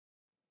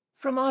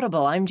From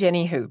Audible, I'm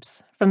Jenny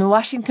Hoops. From the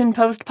Washington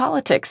Post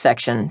Politics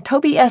section,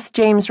 Toby S.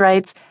 James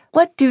writes,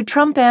 "What do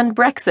Trump and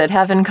Brexit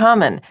have in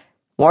common?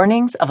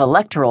 Warnings of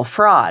electoral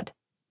fraud."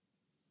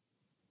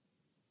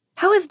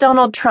 How is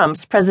Donald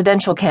Trump's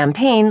presidential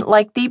campaign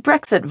like the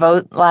Brexit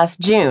vote last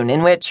June,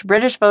 in which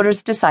British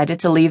voters decided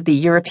to leave the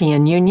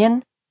European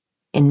Union?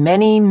 In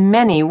many,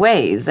 many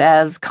ways,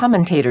 as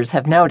commentators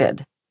have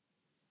noted.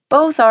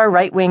 Both are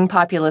right-wing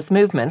populist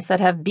movements that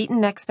have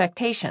beaten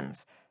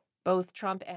expectations. Both Trump and